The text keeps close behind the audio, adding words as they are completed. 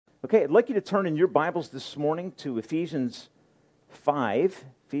Okay, I'd like you to turn in your Bibles this morning to Ephesians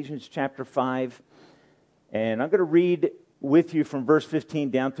chapter 5, and I'm going to read with you from verse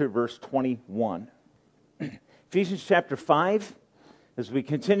 15 down through verse 21. Ephesians chapter 5, as we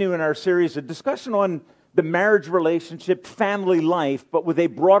continue in our series, a discussion on the marriage relationship, family life, but with a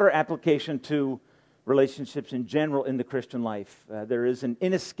broader application to relationships in general in the Christian life. There is an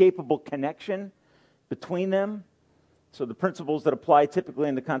inescapable connection between them. So the principles that apply typically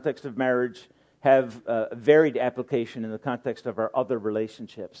in the context of marriage have varied application in the context of our other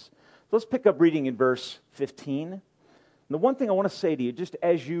relationships. So let's pick up reading in verse 15. And the one thing I want to say to you, just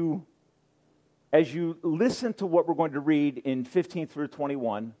as you listen to what we're going to read in 15 through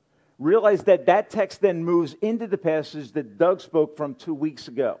 21, realize that text then moves into the passage that Doug spoke from 2 weeks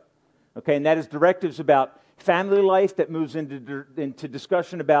ago. Okay, and that is directives about family life, that moves into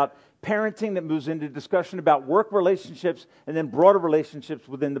discussion about parenting, that moves into discussion about work relationships, and then broader relationships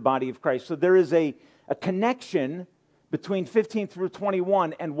within the body of Christ. So there is a connection between 15 through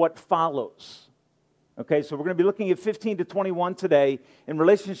 21 and what follows. Okay, so we're going to be looking at 15 to 21 today in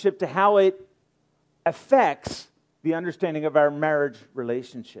relationship to how it affects the understanding of our marriage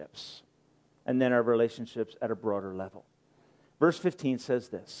relationships, and then our relationships at a broader level. Verse 15 says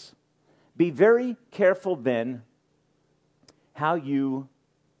this: "Be very careful then how you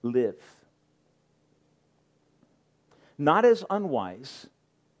live, not as unwise,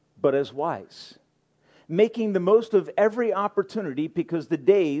 but as wise, making the most of every opportunity because the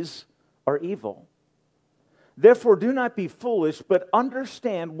days are evil. Therefore do not be foolish, but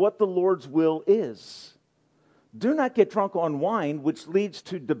understand what the Lord's will is. Do not get drunk on wine, which leads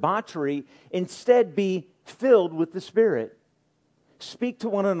to debauchery. Instead be filled with the Spirit. Speak to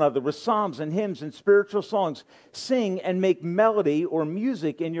one another with psalms and hymns and spiritual songs. Sing and make melody or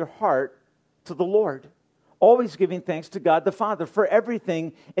music in your heart to the Lord, always giving thanks to God the Father for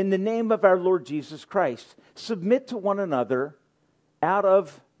everything in the name of our Lord Jesus Christ. Submit to one another out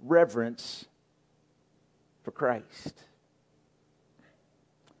of reverence for Christ."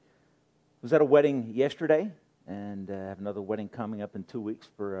 I was at a wedding yesterday, and I have another wedding coming up in 2 weeks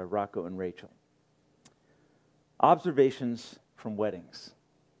for Rocco and Rachel. Observations from weddings.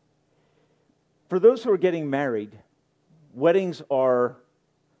 For those who are getting married, weddings are,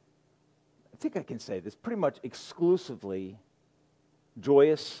 I think I can say this, pretty much exclusively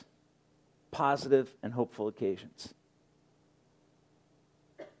joyous, positive, and hopeful occasions.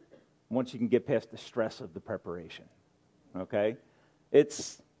 Once you can get past the stress of the preparation, okay?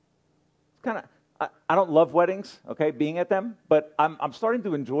 It's kind of, I don't love weddings, okay, being at them, but I'm starting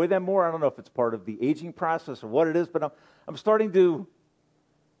to enjoy them more. I don't know if it's part of the aging process or what it is, but I'm starting to,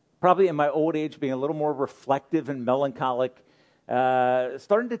 probably in my old age, being a little more reflective and melancholic,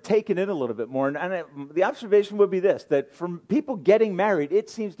 starting to take it in a little bit more. And the observation would be this, that from people getting married, it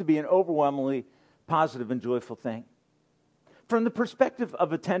seems to be an overwhelmingly positive and joyful thing. From the perspective of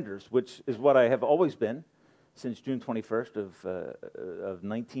attenders, which is what I have always been since June 21st of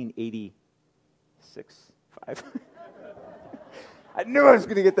 1986, 5. I knew I was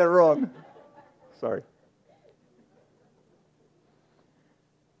going to get that wrong. Sorry.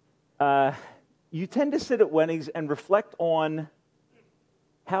 You tend to sit at weddings and reflect on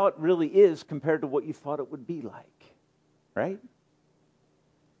how it really is compared to what you thought it would be like, right?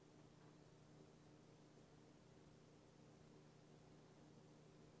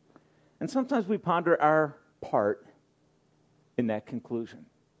 And sometimes we ponder our part in that conclusion,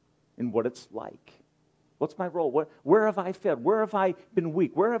 in what it's like. What's my role? Where have I failed? Where have I been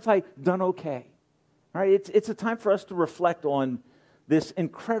weak? Where have I done okay? All right, it's a time for us to reflect on this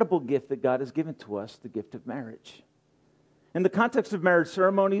incredible gift that God has given to us, the gift of marriage. In the context of marriage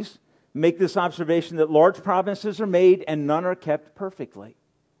ceremonies, make this observation that large promises are made and none are kept perfectly.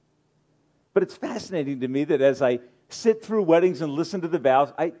 But it's fascinating to me that as I sit through weddings and listen to the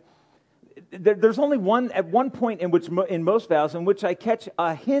vows, there's only one point in most vows in which I catch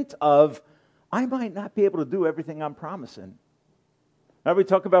a hint of, I might not be able to do everything I'm promising. Now we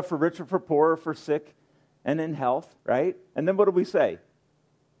talk about for rich or for poor or for sick and in health, right? And then what do we say?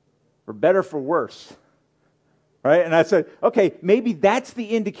 For better, for worse, right? And I said, okay, maybe that's the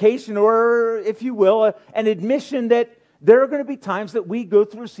indication, or if you will, an admission that there are going to be times that we go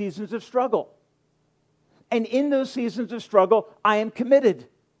through seasons of struggle. And in those seasons of struggle, I am committed.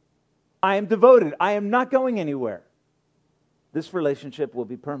 I am devoted. I am not going anywhere. This relationship will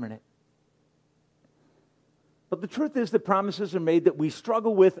be permanent. But the truth is that promises are made that we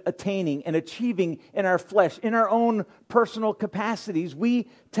struggle with attaining and achieving in our flesh, in our own personal capacities. We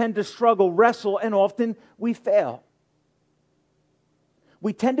tend to struggle, wrestle, and often we fail.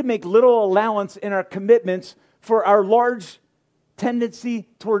 We tend to make little allowance in our commitments for our large tendency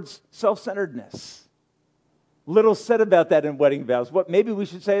towards self-centeredness. Little said about that in wedding vows. What maybe we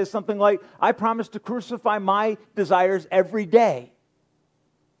should say is something like, I promise to crucify my desires every day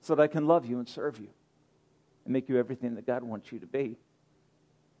so that I can love you and serve you and make you everything that God wants you to be.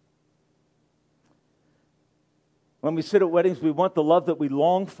 When we sit at weddings, we want the love that we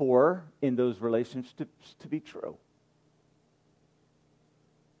long for in those relationships to be true.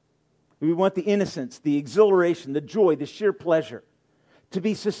 We want the innocence, the exhilaration, the joy, the sheer pleasure to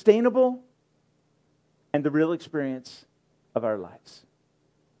be sustainable and the real experience of our lives.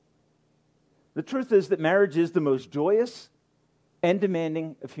 The truth is that marriage is the most joyous and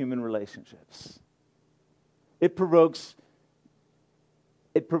demanding of human relationships. It provokes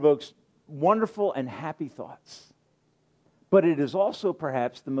wonderful and happy thoughts. But it is also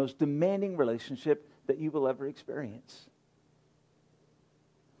perhaps the most demanding relationship that you will ever experience.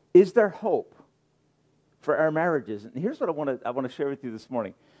 Is there hope for our marriages? And here's what I want to share with you this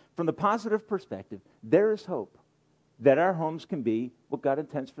morning. From the positive perspective, there is hope that our homes can be what God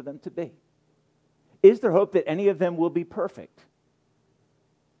intends for them to be. Is there hope that any of them will be perfect?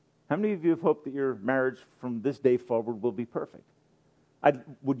 How many of you have hoped that your marriage from this day forward will be perfect?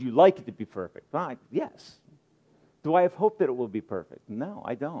 Would you like it to be perfect? Yes. Do I have hope that it will be perfect? No,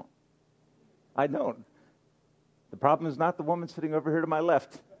 I don't. I don't. The problem is not the woman sitting over here to my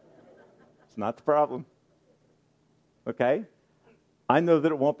left. It's not the problem. Okay? I know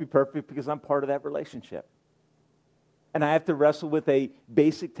that it won't be perfect because I'm part of that relationship. And I have to wrestle with a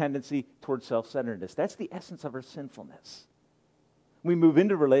basic tendency towards self-centeredness. That's the essence of our sinfulness. We move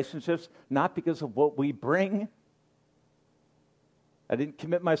into relationships not because of what we bring. I didn't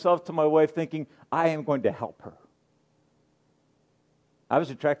commit myself to my wife thinking, I am going to help her. I was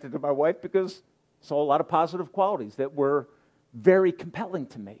attracted to my wife because I saw a lot of positive qualities that were very compelling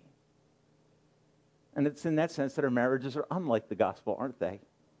to me. And it's in that sense that our marriages are unlike the gospel, aren't they?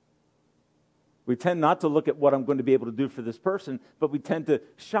 We tend not to look at what I'm going to be able to do for this person, but we tend to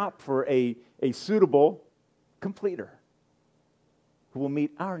shop for a suitable completer who will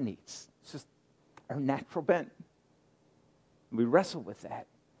meet our needs. It's just our natural bent. We wrestle with that,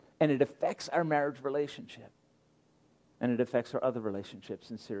 and it affects our marriage relationship, and it affects our other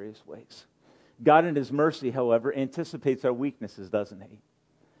relationships in serious ways. God in His mercy, however, anticipates our weaknesses, doesn't He?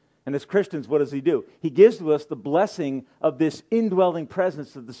 And as Christians, what does He do? He gives to us the blessing of this indwelling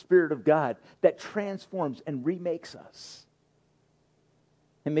presence of the Spirit of God that transforms and remakes us.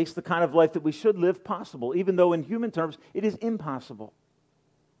 It makes the kind of life that we should live possible, even though in human terms it is impossible.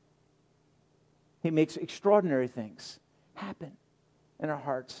 He makes extraordinary things happen in our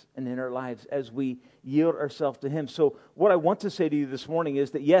hearts and in our lives as we yield ourselves to Him. So what I want to say to you this morning is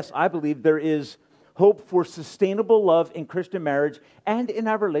that yes, I believe there is hope for sustainable love in Christian marriage and in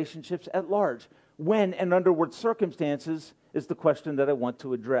our relationships at large. When and under what circumstances is the question that I want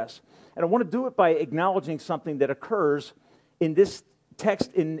to address. And I want to do it by acknowledging something that occurs in this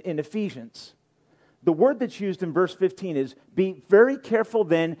text in Ephesians. The word that's used in verse 15 is, be very careful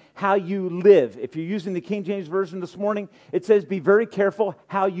then how you live. If you're using the King James Version this morning, it says, be very careful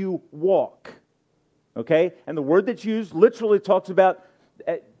how you walk. Okay? And the word that's used literally talks about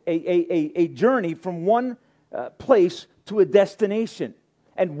a journey from one place to a destination.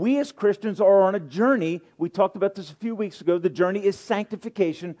 And we as Christians are on a journey. We talked about this a few weeks ago. The journey is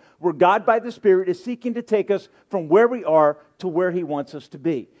sanctification, where God by the Spirit is seeking to take us from where we are to where He wants us to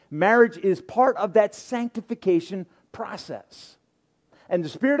be. Marriage is part of that sanctification process. And the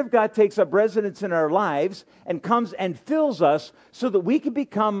Spirit of God takes up residence in our lives and comes and fills us so that we can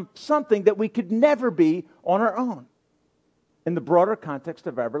become something that we could never be on our own in the broader context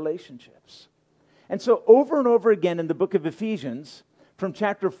of our relationships. And so over and over again in the book of Ephesians, from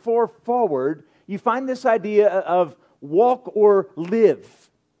chapter 4 forward, you find this idea of walk or live.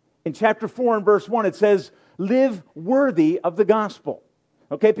 In chapter 4 and verse 1, it says, live worthy of the gospel.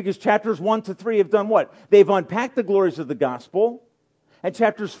 Okay, because chapters 1 to 3 have done what? They've unpacked the glories of the gospel. And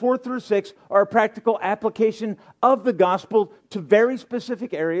chapters 4 through 6 are a practical application of the gospel to very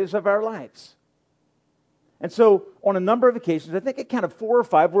specific areas of our lives. And so, on a number of occasions, I think I counted 4 or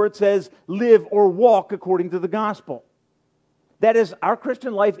 5 where it says, live or walk according to the gospel. That is, our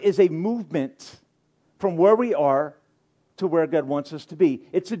Christian life is a movement from where we are to where God wants us to be.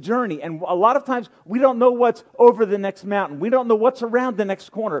 It's a journey, and a lot of times we don't know what's over the next mountain. We don't know what's around the next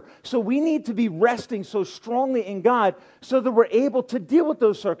corner. So we need to be resting so strongly in God so that we're able to deal with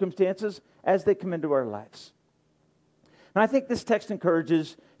those circumstances as they come into our lives. And I think this text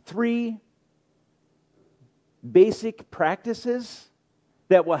encourages 3 basic practices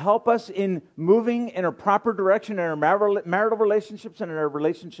that will help us in moving in a proper direction in our marital relationships and in our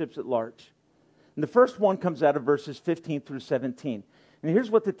relationships at large. And the first one comes out of verses 15 through 17. And here's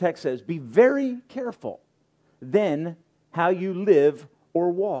what the text says: be very careful then how you live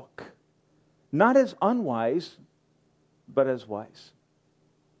or walk, not as unwise, but as wise.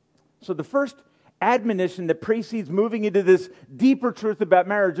 So the first admonition that precedes moving into this deeper truth about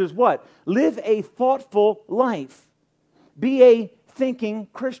marriage is what? Live a thoughtful life. Be a thinking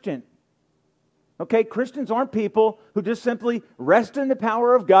Christian. Okay, Christians aren't people who just simply rest in the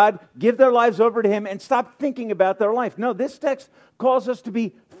power of God, give their lives over to Him, and stop thinking about their life. No, this text calls us to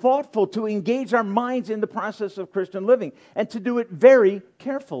be thoughtful, to engage our minds in the process of Christian living, and to do it very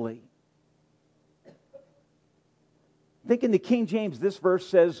carefully. I think in the King James, this verse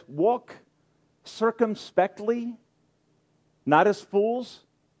says, walk circumspectly, not as fools,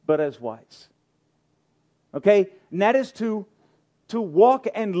 but as wise. Okay, and that is to walk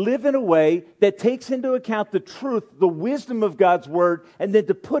and live in a way that takes into account the truth, the wisdom of God's Word, and then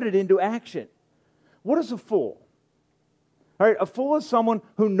to put it into action. What is a fool? All right, a fool is someone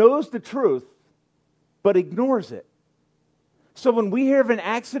who knows the truth, but ignores it. So when we hear of an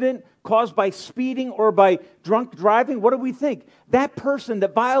accident caused by speeding or by drunk driving, what do we think? That person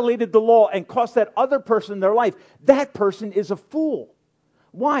that violated the law and cost that other person their life, that person is a fool.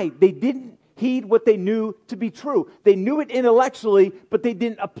 Why? They didn't heed what they knew to be true. They knew it intellectually, but they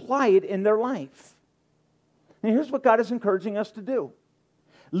didn't apply it in their life. And here's what God is encouraging us to do.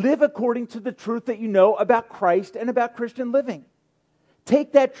 Live according to the truth that you know about Christ and about Christian living.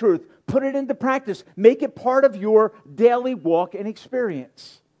 Take that truth, put it into practice, make it part of your daily walk and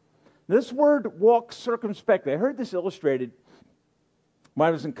experience. This word, walk circumspectly, I heard this illustrated when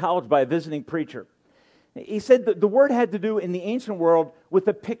I was in college by a visiting preacher. He said that the word had to do in the ancient world with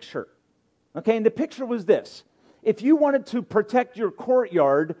a picture. Okay, and the picture was this. If you wanted to protect your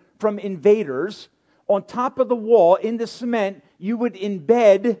courtyard from invaders, on top of the wall in the cement, you would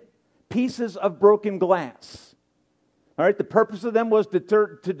embed pieces of broken glass. All right, the purpose of them was to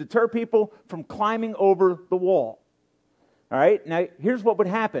deter people from climbing over the wall. All right, now here's what would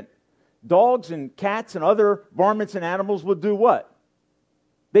happen. Dogs and cats and other varmints and animals would do what?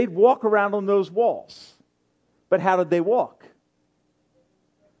 They'd walk around on those walls. But how did they walk?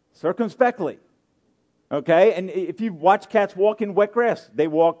 Circumspectly. Okay, and if you watch cats walk in wet grass, they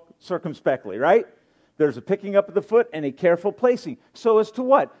walk circumspectly, right? There's a picking up of the foot and a careful placing. So as to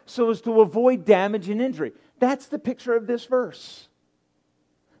what? So as to avoid damage and injury. That's the picture of this verse.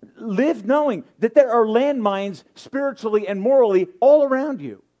 Live knowing that there are landmines spiritually and morally all around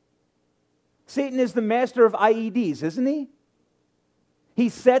you. Satan is the master of IEDs, isn't he? He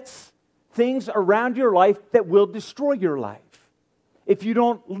sets things around your life that will destroy your life if you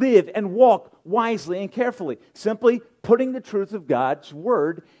don't live and walk wisely and carefully, simply putting the truth of God's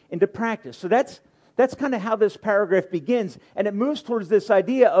Word into practice. So that's kind of how this paragraph begins, and it moves towards this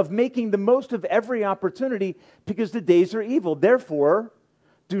idea of making the most of every opportunity because the days are evil. Therefore,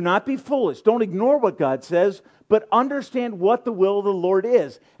 do not be foolish. Don't ignore what God says, but understand what the will of the Lord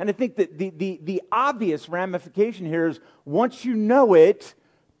is. And I think that the obvious ramification here is once you know it,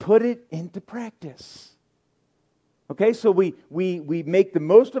 put it into practice. Okay, so we make the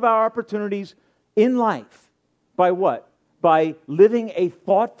most of our opportunities in life by what? By living a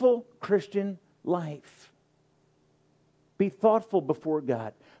thoughtful Christian life. Be thoughtful before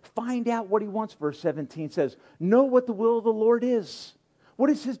God. Find out what He wants, verse 17 says. Know what the will of the Lord is. What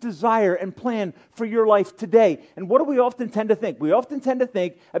is His desire and plan for your life today? And what do we often tend to think? We often tend to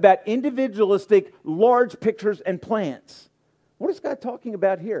think about individualistic, large pictures and plans. What is God talking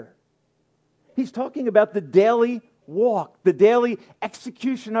about here? He's talking about the daily walk, the daily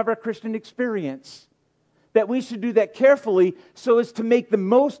execution of our Christian experience. That we should do that carefully so as to make the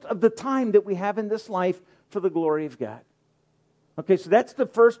most of the time that we have in this life for the glory of God. Okay, so that's the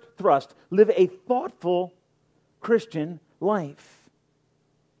first thrust. Live a thoughtful Christian life.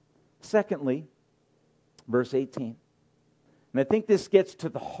 Secondly, verse 18. And I think this gets to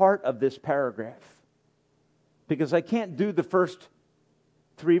the heart of this paragraph. Because I can't do the first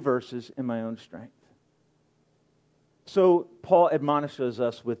 3 verses in my own strength. So Paul admonishes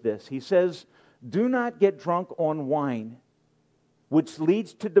us with this. He says, do not get drunk on wine, which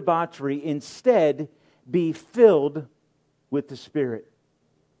leads to debauchery. Instead, be filled with the Spirit.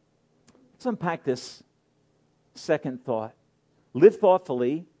 Let's unpack this second thought. Live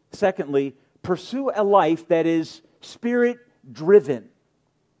thoughtfully. Secondly, pursue a life that is Spirit-driven.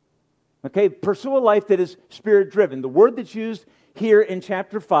 Okay, pursue a life that is Spirit-driven. The word that's used here in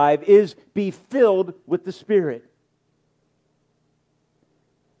chapter 5 is be filled with the Spirit.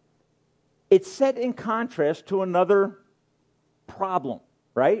 It's set in contrast to another problem,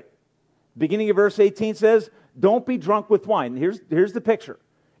 right? Beginning of verse 18 says, don't be drunk with wine. Here's the picture.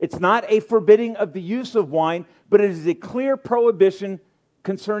 It's not a forbidding of the use of wine, but it is a clear prohibition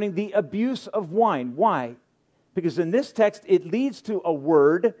concerning the abuse of wine. Why? Because in this text, it leads to a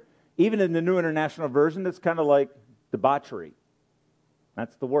word, even in the New International Version, that's kind of like debauchery.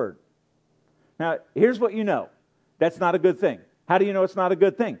 That's the word. Now, here's what you know. That's not a good thing. How do you know it's not a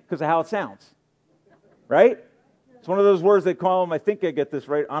good thing? Because of how it sounds. Right? It's one of those words they call them, I think I get this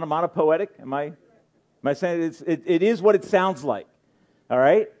right, onomatopoetic. Am I saying it is what it sounds like? All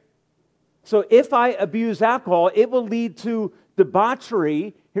right? So if I abuse alcohol, it will lead to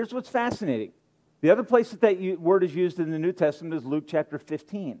debauchery. Here's what's fascinating. The other place that word is used in the New Testament is Luke chapter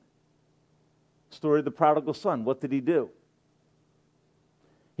 15. Story of the prodigal son. What did he do?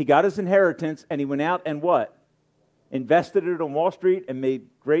 He got his inheritance and he went out and what? Invested it on Wall Street and made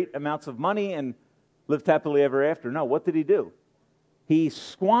great amounts of money and lived happily ever after. No, what did he do? He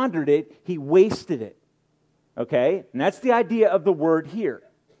squandered it. He wasted it. Okay? And that's the idea of the word here.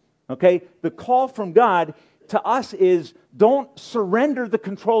 Okay? The call from God to us is don't surrender the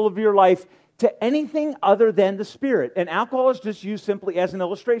control of your life to anything other than the Spirit. And alcohol is just used simply as an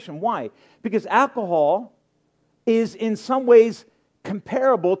illustration. Why? Because alcohol is in some ways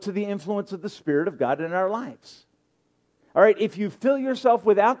comparable to the influence of the Spirit of God in our lives. All right, if you fill yourself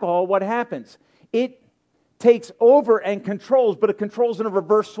with alcohol, what happens? It takes over and controls, but it controls in a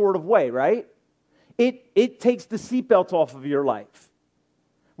reverse sort of way, right? It takes the seatbelt off of your life.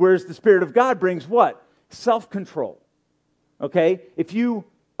 Whereas the Spirit of God brings what? Self-control. Okay? If you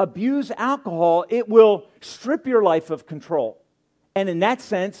abuse alcohol, it will strip your life of control. And in that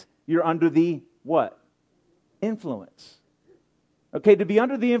sense, you're under the what? Influence. Okay, to be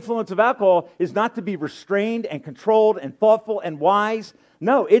under the influence of alcohol is not to be restrained and controlled and thoughtful and wise.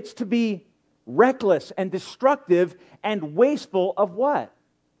 No, it's to be reckless and destructive and wasteful of what?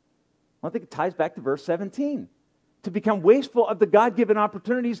 Well, I think it ties back to verse 17. To become wasteful of the God-given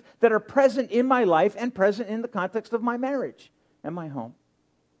opportunities that are present in my life and present in the context of my marriage and my home.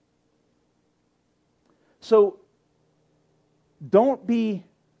 So, don't be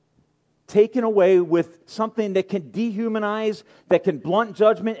taken away with something that can dehumanize, that can blunt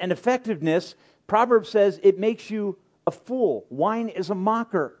judgment and effectiveness. Proverbs says it makes you a fool. Wine is a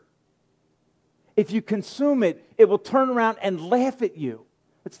mocker. If you consume it, it will turn around and laugh at you.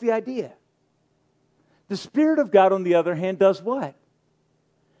 That's the idea. The Spirit of God, on the other hand, does what?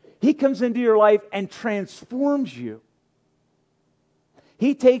 He comes into your life and transforms you.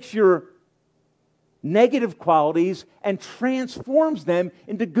 He takes your negative qualities and transforms them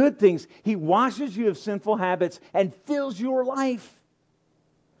into good things. He washes you of sinful habits and fills your life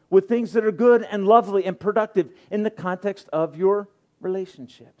with things that are good and lovely and productive in the context of your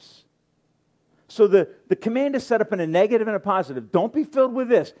relationships. So the command is set up in a negative and a positive. Don't be filled with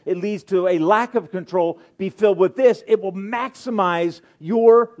this. It leads to a lack of control. Be filled with this. It will maximize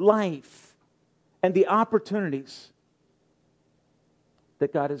your life and the opportunities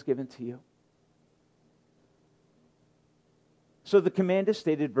that God has given to you. So the command is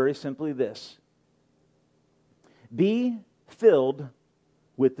stated very simply this: be filled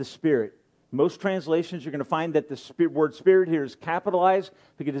with the Spirit. Most translations, you're going to find that the word Spirit here is capitalized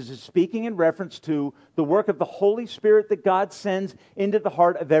because it is speaking in reference to the work of the Holy Spirit that God sends into the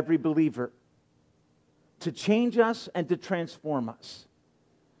heart of every believer to change us and to transform us.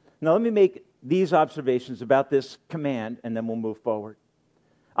 Now, let me make these observations about this command, and then we'll move forward.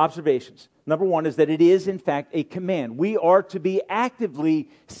 Observations. Number one is that it is, in fact, a command. We are to be actively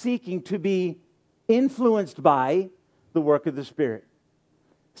seeking to be influenced by the work of the Spirit.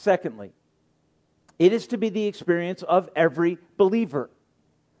 Secondly, it is to be the experience of every believer.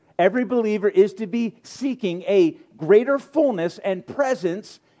 Every believer is to be seeking a greater fullness and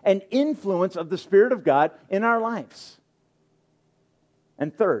presence and influence of the Spirit of God in our lives.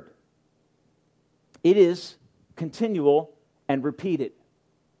 And third, it is continual and repeated.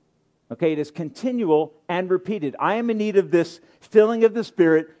 Okay, it is continual and repeated. I am in need of this filling of the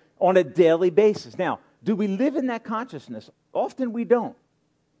Spirit on a daily basis. Now, do we live in that consciousness? Often we don't.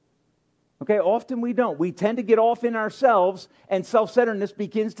 Okay, often we don't. We tend to get off in ourselves, and self-centeredness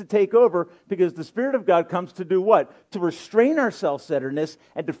begins to take over because the Spirit of God comes to do what? To restrain our self-centeredness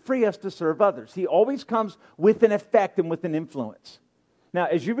and to free us to serve others. He always comes with an effect and with an influence. Now,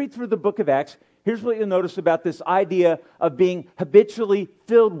 as you read through the book of Acts, here's what you'll notice about this idea of being habitually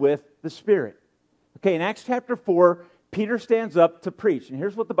filled with the Spirit. Okay, in Acts chapter 4, Peter stands up to preach, and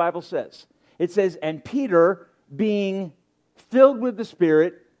here's what the Bible says. It says, and Peter, being filled with the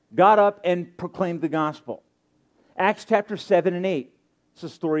Spirit, got up and proclaimed the gospel. Acts chapter 7 and 8. It's the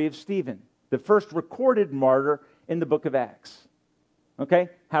story of Stephen, the first recorded martyr in the book of Acts. Okay?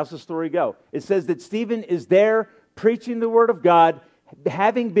 How's the story go? It says that Stephen is there preaching the word of God,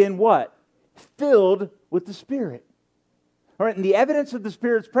 having been what? Filled with the Spirit. All right, and the evidence of the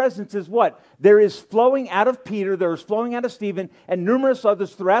Spirit's presence is what? There is flowing out of Peter, there is flowing out of Stephen, and numerous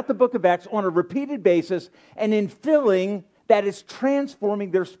others throughout the book of Acts on a repeated basis, and in filling, that is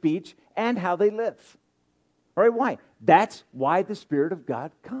transforming their speech and how they live. All right, why? That's why the Spirit of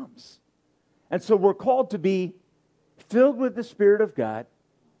God comes. And so we're called to be filled with the Spirit of God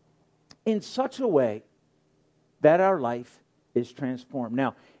in such a way that our life is transformed.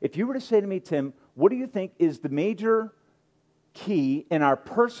 Now, if you were to say to me, Tim, what do you think is the major key in our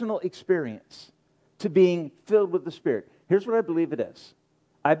personal experience to being filled with the Spirit? Here's what I believe it is.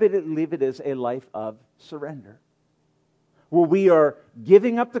 I believe it is a life of surrender, where we are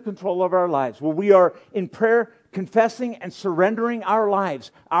giving up the control of our lives, where we are in prayer confessing and surrendering our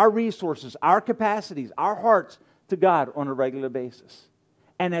lives, our resources, our capacities, our hearts to God on a regular basis.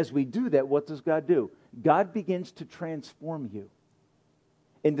 And as we do that, what does God do? God begins to transform you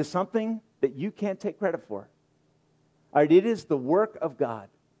into something that you can't take credit for. All right, it is the work of God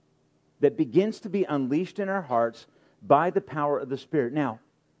that begins to be unleashed in our hearts by the power of the Spirit. Now,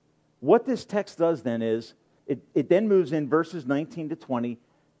 what this text does then is, it then moves in verses 19 to 20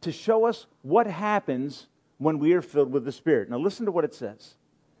 to show us what happens when we are filled with the Spirit. Now listen to what it says.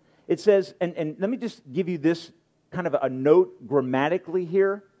 It says, and let me just give you this kind of a note grammatically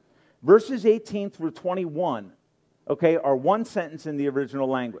here. Verses 18 through 21, okay, are one sentence in the original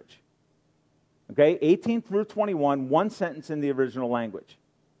language. Okay, 18 through 21, one sentence in the original language.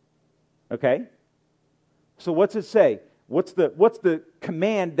 Okay? So what's it say? What's the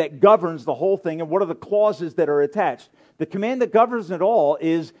command that governs the whole thing, and what are the clauses that are attached? The command that governs it all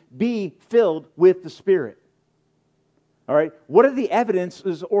is be filled with the Spirit. All right? What are the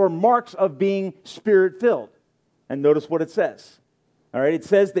evidences or marks of being Spirit-filled? And notice what it says. All right? It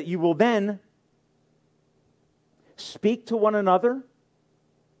says that you will then speak to one another.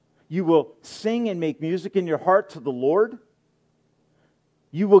 You will sing and make music in your heart to the Lord.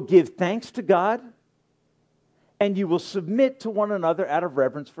 You will give thanks to God. And you will submit to one another out of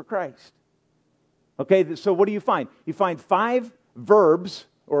reverence for Christ. Okay, so what do you find? You find 5 verbs,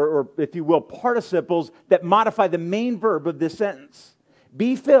 or if you will, participles that modify the main verb of this sentence.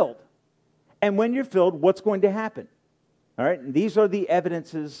 Be filled. And when you're filled, what's going to happen? All right, and these are the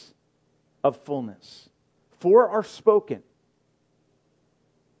evidences of fullness. 4 are spoken.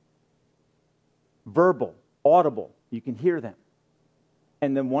 Verbal, audible, you can hear them.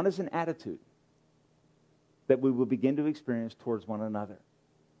 And then 1 is an attitude that we will begin to experience towards one another.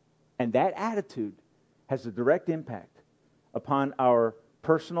 And that attitude has a direct impact upon our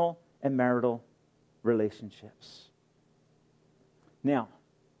personal and marital relationships. Now,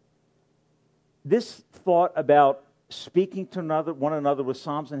 this thought about speaking to one another with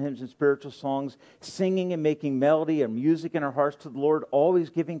psalms and hymns and spiritual songs, singing and making melody and music in our hearts to the Lord, always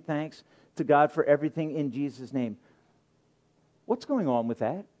giving thanks to God for everything in Jesus' name. What's going on with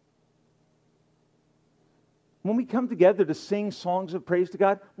that? When we come together to sing songs of praise to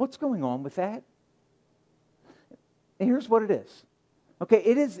God, what's going on with that? And here's what it is. Okay,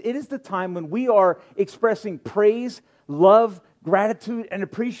 it is the time when we are expressing praise, love, gratitude, and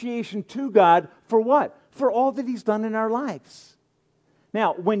appreciation to God for what? For all that He's done in our lives.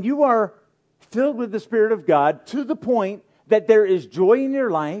 Now, when you are filled with the Spirit of God to the point that there is joy in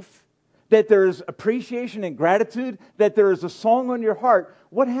your life, that there is appreciation and gratitude, that there is a song on your heart,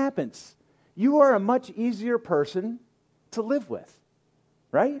 what happens? You are a much easier person to live with,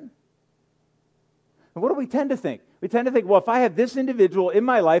 right? And what do we tend to think? We tend to think, well, if I have this individual in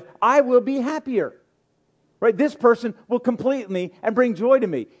my life, I will be happier, right? This person will complete me and bring joy to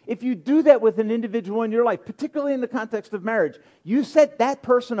me. If you do that with an individual in your life, particularly in the context of marriage, you set that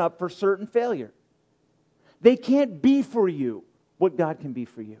person up for certain failure. They can't be for you what God can be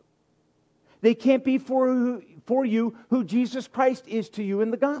for you. They can't be for you who Jesus Christ is to you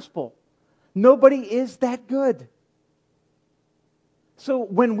in the gospel. Nobody is that good. So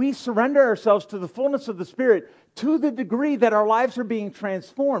when we surrender ourselves to the fullness of the Spirit, to the degree that our lives are being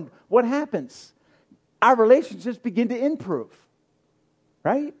transformed, what happens? Our relationships begin to improve,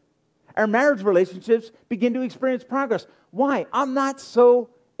 right? Our marriage relationships begin to experience progress. Why? I'm not so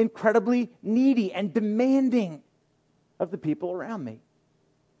incredibly needy and demanding of the people around me.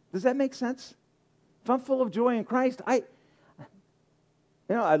 Does that make sense? If I'm full of joy in Christ, I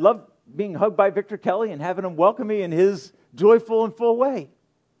love being hugged by Victor Kelly and having him welcome me in his joyful and full way.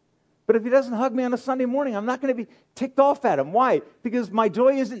 But if he doesn't hug me on a Sunday morning, I'm not going to be ticked off at him. Why? Because my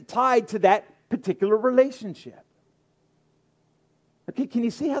joy isn't tied to that particular relationship. Okay, can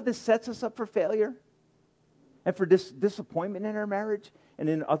you see how this sets us up for failure? And for disappointment in our marriage and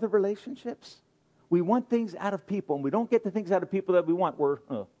in other relationships? we want things out of people, and we don't get the things out of people that we want,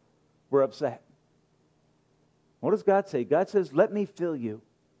 we're upset. What does God say? God says, let me fill you.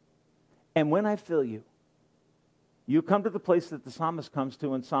 And when I fill you, you come to the place that the psalmist comes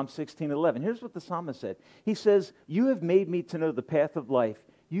to in Psalm 16:11. Here's what the psalmist said. He says, you have made me to know the path of life.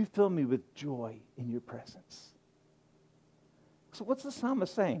 You fill me with joy in your presence. So what's the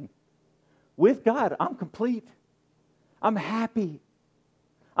psalmist saying? With God, I'm complete. I'm happy.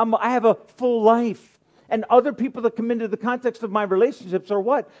 I have a full life. And other people that come into the context of my relationships are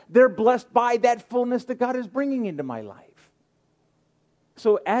what? They're blessed by that fullness that God is bringing into my life.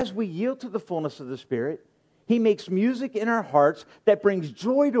 So as we yield to the fullness of the Spirit, He makes music in our hearts that brings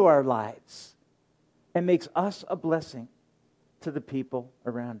joy to our lives and makes us a blessing to the people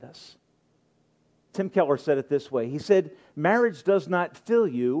around us. Tim Keller said it this way. He said, marriage does not fill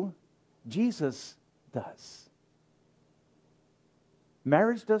you, Jesus does.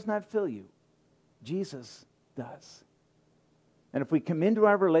 Marriage does not fill you, Jesus does. And if we come into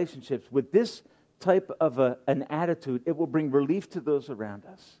our relationships with this type of an attitude, it will bring relief to those around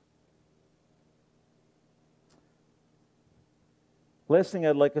us. Last thing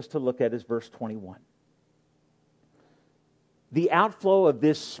I'd like us to look at is verse 21. The outflow of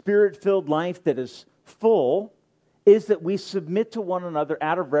this Spirit-filled life that is full is that we submit to one another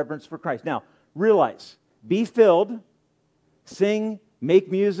out of reverence for Christ. Now, realize, be filled, sing, make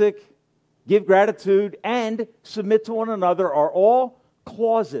music, give gratitude, and submit to one another are all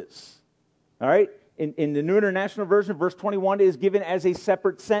clauses. All right? In the New International Version, verse 21 is given as a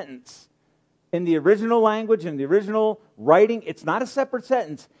separate sentence. In the original language, in the original writing, it's not a separate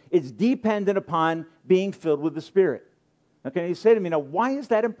sentence. It's dependent upon being filled with the Spirit. Okay, you say to me, now, why is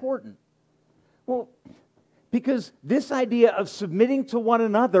that important? Well, because this idea of submitting to one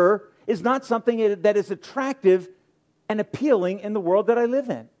another is not something that is attractive and appealing in the world that I live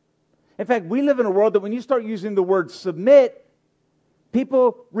in. In fact, we live in a world that when you start using the word submit,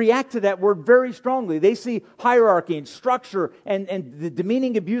 people react to that word very strongly. They see hierarchy and structure and the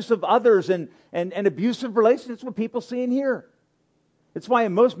demeaning abuse of others and abusive relations. That's what people see and hear. It's why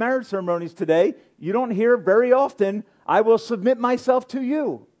in most marriage ceremonies today, you don't hear very often, I will submit myself to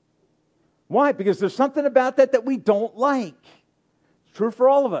you. Why? Because there's something about that we don't like. It's true for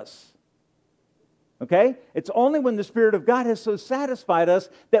all of us. Okay? It's only when the Spirit of God has so satisfied us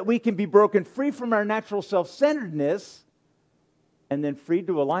that we can be broken free from our natural self-centeredness and then freed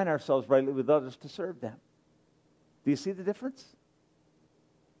to align ourselves rightly with others to serve them. Do you see the difference?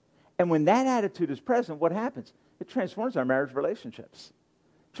 And when that attitude is present, what happens? It transforms our marriage relationships.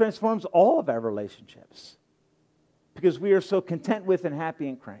 It transforms all of our relationships. Because we are so content with and happy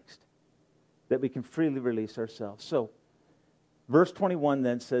in Christ that we can freely release ourselves. So, verse 21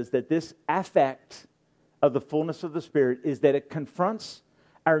 then says that this affect of the fullness of the Spirit is that it confronts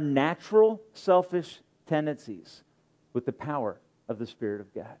our natural selfish tendencies with the power of the Spirit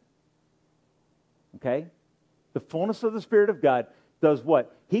of God. Okay? The fullness of the Spirit of God does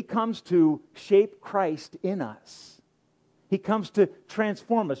what? He comes to shape Christ in us. He comes to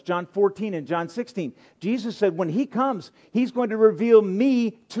transform us. John 14 and John 16. Jesus said when He comes, He's going to reveal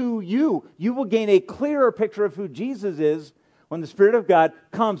me to you. You will gain a clearer picture of who Jesus is when the Spirit of God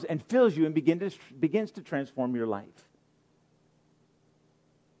comes and fills you and begins to transform your life.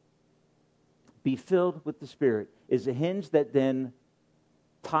 Be filled with the Spirit is a hinge that then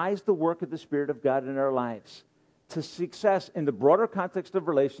ties the work of the Spirit of God in our lives to success in the broader context of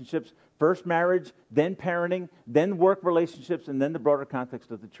relationships, first marriage, then parenting, then work relationships, and then the broader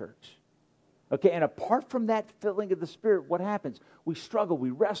context of the church. Okay, and apart from that filling of the Spirit, what happens? We struggle, we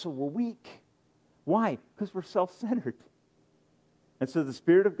wrestle, we're weak. Why? Because we're self-centered. And so the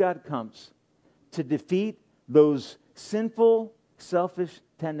Spirit of God comes to defeat those sinful, selfish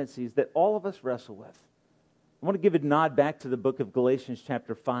tendencies that all of us wrestle with. I want to give a nod back to the book of Galatians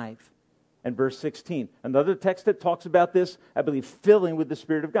chapter 5. And verse 16, another text that talks about this, I believe, filling with the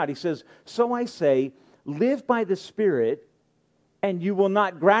Spirit of God. He says, so I say, live by the Spirit, and you will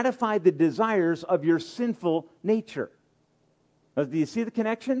not gratify the desires of your sinful nature. Now, do you see the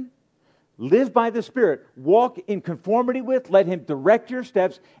connection? Live by the Spirit. Walk in conformity with, let Him direct your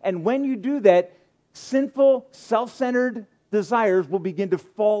steps. And when you do that, sinful, self-centered desires will begin to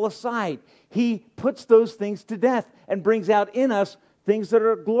fall aside. He puts those things to death and brings out in us things that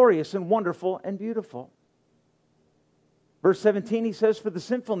are glorious and wonderful and beautiful. Verse 17, he says, for the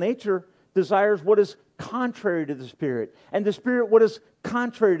sinful nature desires what is contrary to the Spirit, and the Spirit what is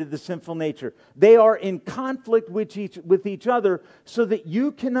contrary to the sinful nature. They are in conflict with each other so that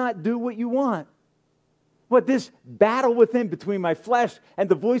you cannot do what you want. But this battle within between my flesh and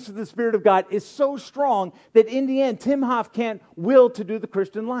the voice of the Spirit of God is so strong that in the end, Tim Hoff can't will to do the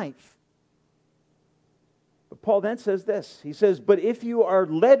Christian life. Paul then says this. He says, but if you are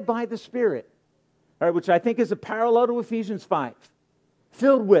led by the Spirit, all right, which I think is a parallel to Ephesians 5,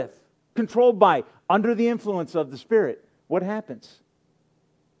 filled with, controlled by, under the influence of the Spirit, what happens?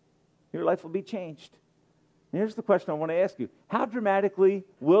 Your life will be changed. And here's the question I want to ask you. How dramatically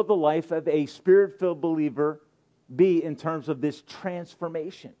will the life of a Spirit-filled believer be in terms of this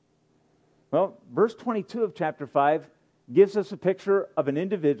transformation? Well, verse 22 of chapter 5 gives us a picture of an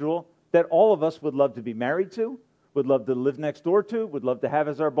individual that all of us would love to be married to, would love to live next door to, would love to have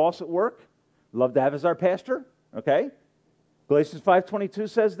as our boss at work, love to have as our pastor, okay? Galatians 5:22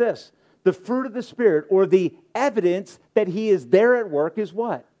 says this, the fruit of the Spirit, or the evidence that He is there at work, is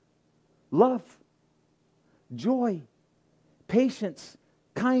what? Love, joy, patience,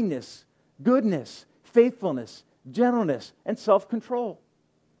 kindness, goodness, faithfulness, gentleness, and self-control.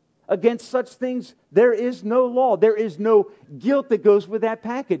 Against such things, there is no law. There is no guilt that goes with that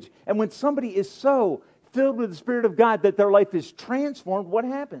package. And when somebody is so filled with the Spirit of God that their life is transformed, what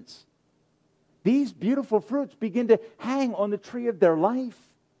happens? These beautiful fruits begin to hang on the tree of their life.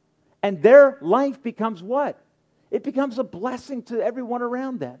 And their life becomes what? It becomes a blessing to everyone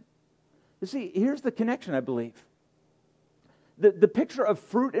around them. You see, here's the connection, I believe. The picture of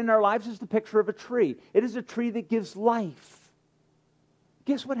fruit in our lives is the picture of a tree. It is a tree that gives life.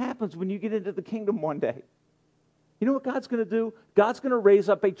 Guess what happens when you get into the kingdom one day? You know what God's going to do? God's going to raise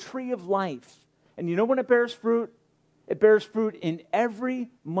up a tree of life. And you know when it bears fruit? It bears fruit in every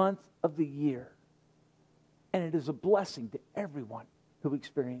month of the year. And it is a blessing to everyone who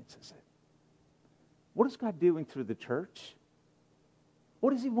experiences it. What is God doing through the church?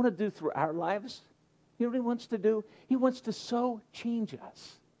 What does He want to do through our lives? You know what He wants to do? He wants to so change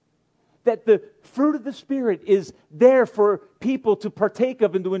us that the fruit of the Spirit is there for people to partake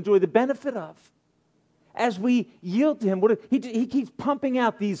of and to enjoy the benefit of. As we yield to Him, He keeps pumping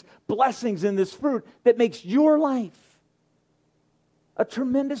out these blessings in this fruit that makes your life a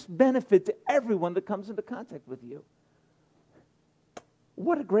tremendous benefit to everyone that comes into contact with you.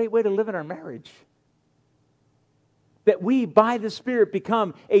 What a great way to live in our marriage. That we, by the Spirit,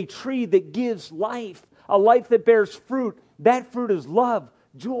 become a tree that gives life, a life that bears fruit. That fruit is love,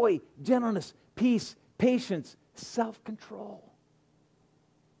 joy, gentleness, peace, patience, self-control.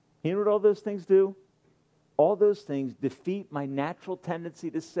 You know what all those things do? All those things defeat my natural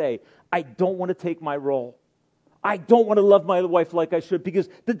tendency to say, I don't want to take my role. I don't want to love my wife like I should, because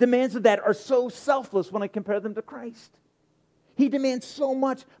the demands of that are so selfless when I compare them to Christ. He demands so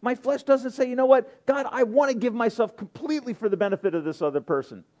much. My flesh doesn't say, you know what, God, I want to give myself completely for the benefit of this other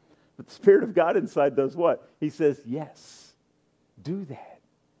person. But the Spirit of God inside does what? He says, yes, do that.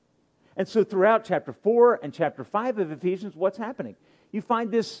 And so throughout chapter 4 and chapter 5 of Ephesians, what's happening? You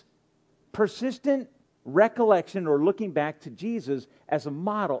find this persistent recollection or looking back to Jesus as a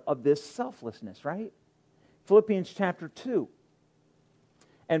model of this selflessness, right? Philippians chapter 2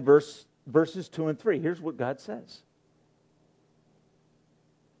 and verses 2 and 3. Here's what God says.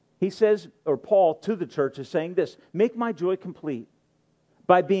 He says, or Paul to the church is saying this, make my joy complete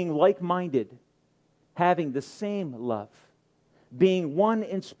by being like-minded, having the same love, being one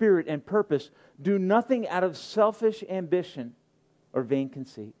in spirit and purpose. Do nothing out of selfish ambition or vain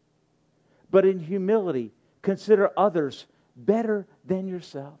conceit, but in humility consider others better than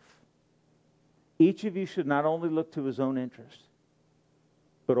yourself. Each of you should not only look to his own interest,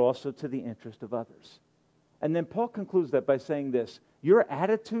 but also to the interest of others. And then Paul concludes that by saying this, your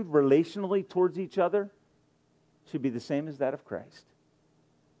attitude relationally towards each other should be the same as that of Christ.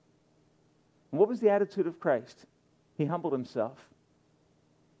 And what was the attitude of Christ? He humbled himself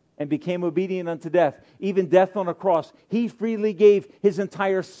and became obedient unto death, even death on a cross. He freely gave his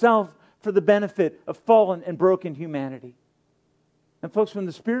entire self for the benefit of fallen and broken humanity. And folks, when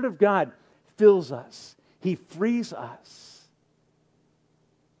the Spirit of God fills us, He frees us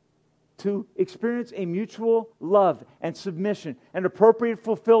to experience a mutual love and submission and appropriate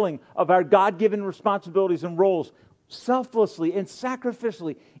fulfilling of our God-given responsibilities and roles selflessly and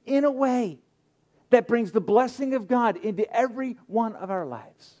sacrificially in a way that brings the blessing of God into every one of our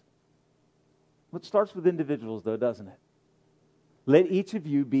lives. It starts with individuals, though, doesn't it? Let each of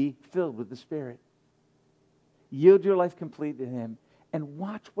you be filled with the Spirit. Yield your life completely to Him and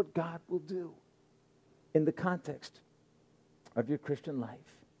watch what God will do in the context of your Christian life.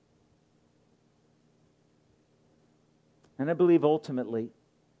 And I believe ultimately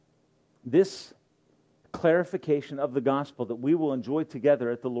this clarification of the gospel that we will enjoy together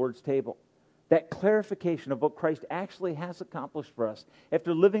at the Lord's table, that clarification of what Christ actually has accomplished for us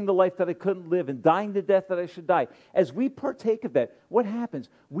after living the life that I couldn't live and dying the death that I should die, as we partake of that, what happens?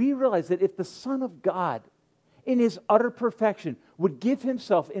 We realize that if the Son of God in His utter perfection would give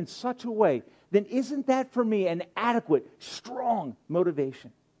Himself in such a way then isn't that for me an adequate, strong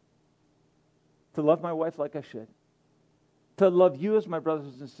motivation to love my wife like I should? To love you as my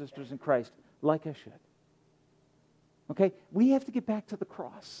brothers and sisters in Christ like I should? Okay? We have to get back to the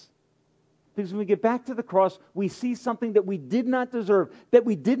cross. Because when we get back to the cross, we see something that we did not deserve, that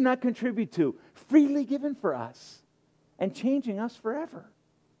we did not contribute to, freely given for us and changing us forever.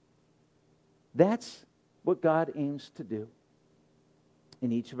 That's what God aims to do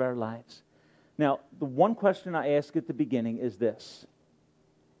in each of our lives. Now, the one question I ask at the beginning is this: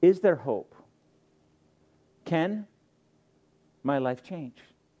 is there hope? Can my life change?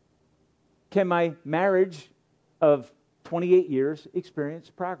 Can my marriage of 28 years experience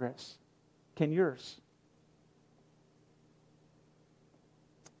progress? Can yours?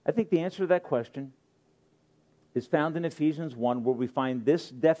 I think the answer to that question is found in Ephesians 1, where we find this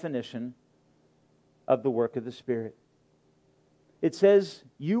definition of the work of the Spirit. It says,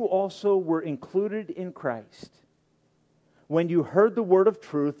 "You also were included in Christ when you heard the word of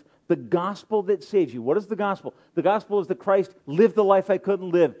truth, the gospel that saves you." What is the gospel? The gospel is that Christ lived the life I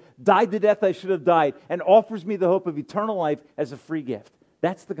couldn't live, died the death I should have died, and offers me the hope of eternal life as a free gift.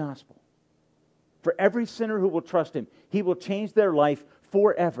 That's the gospel. For every sinner who will trust Him, He will change their life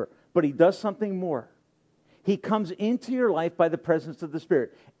forever. But He does something more. He comes into your life by the presence of the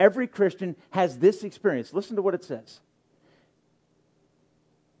Spirit. Every Christian has this experience. Listen to what it says.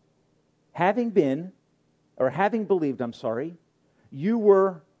 Having believed, you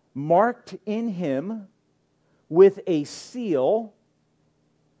were marked in Him with a seal,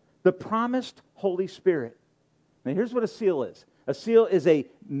 the promised Holy Spirit. Now here's what a seal is. A seal is a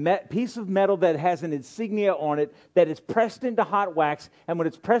piece of metal that has an insignia on it that is pressed into hot wax. And when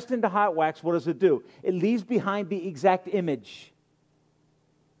it's pressed into hot wax, what does it do? It leaves behind the exact image.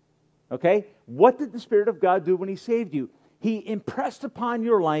 Okay? What did the Spirit of God do when He saved you? He impressed upon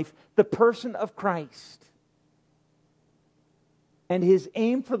your life the person of Christ. And His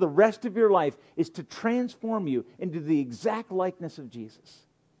aim for the rest of your life is to transform you into the exact likeness of Jesus.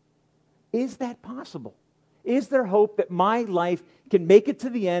 Is that possible? Is there hope that my life can make it to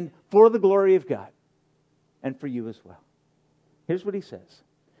the end for the glory of God and for you as well? Here's what he says.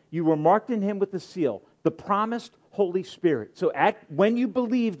 You were marked in Him with the seal, the promised Holy Spirit. So when you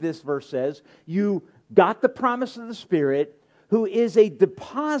believe, this verse says, you got the promise of the Spirit, who is a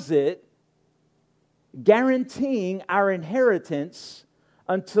deposit guaranteeing our inheritance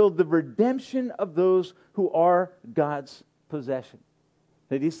until the redemption of those who are God's possession.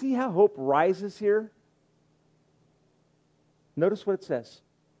 Now, do you see how hope rises here? Notice what it says.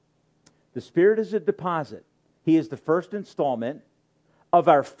 The Spirit is a deposit. He is the first installment of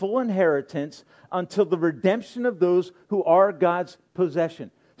our full inheritance until the redemption of those who are God's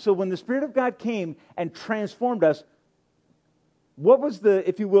possession. So when the Spirit of God came and transformed us, what was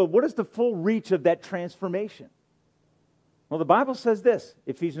what is the full reach of that transformation? Well, the Bible says this,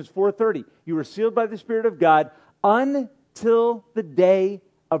 Ephesians 4:30, you were sealed by the Spirit of God until the day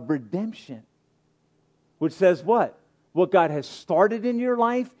of redemption. Which says what? What God has started in your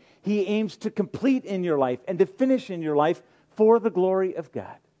life, He aims to complete in your life and to finish in your life for the glory of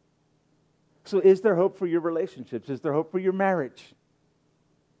God. So is there hope for your relationships? Is there hope for your marriage?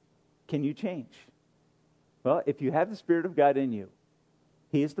 Can you change? Well, if you have the Spirit of God in you,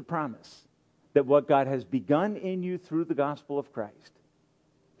 He is the promise that what God has begun in you through the gospel of Christ,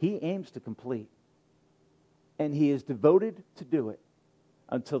 He aims to complete. And He is devoted to do it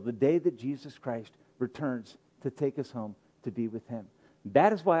until the day that Jesus Christ returns to take us home to be with Him.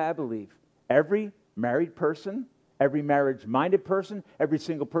 That is why I believe every married person, every marriage-minded person, every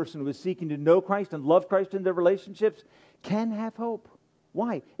single person who is seeking to know Christ and love Christ in their relationships can have hope.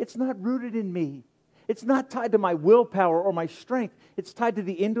 Why? It's not rooted in me. It's not tied to my willpower or my strength. It's tied to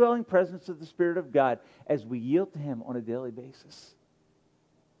the indwelling presence of the Spirit of God as we yield to Him on a daily basis.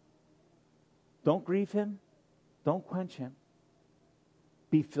 Don't grieve Him. Don't quench Him.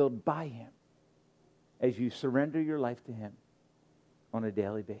 Be filled by Him as you surrender your life to Him on a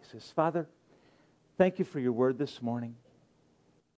daily basis. Father, thank You for Your word this morning.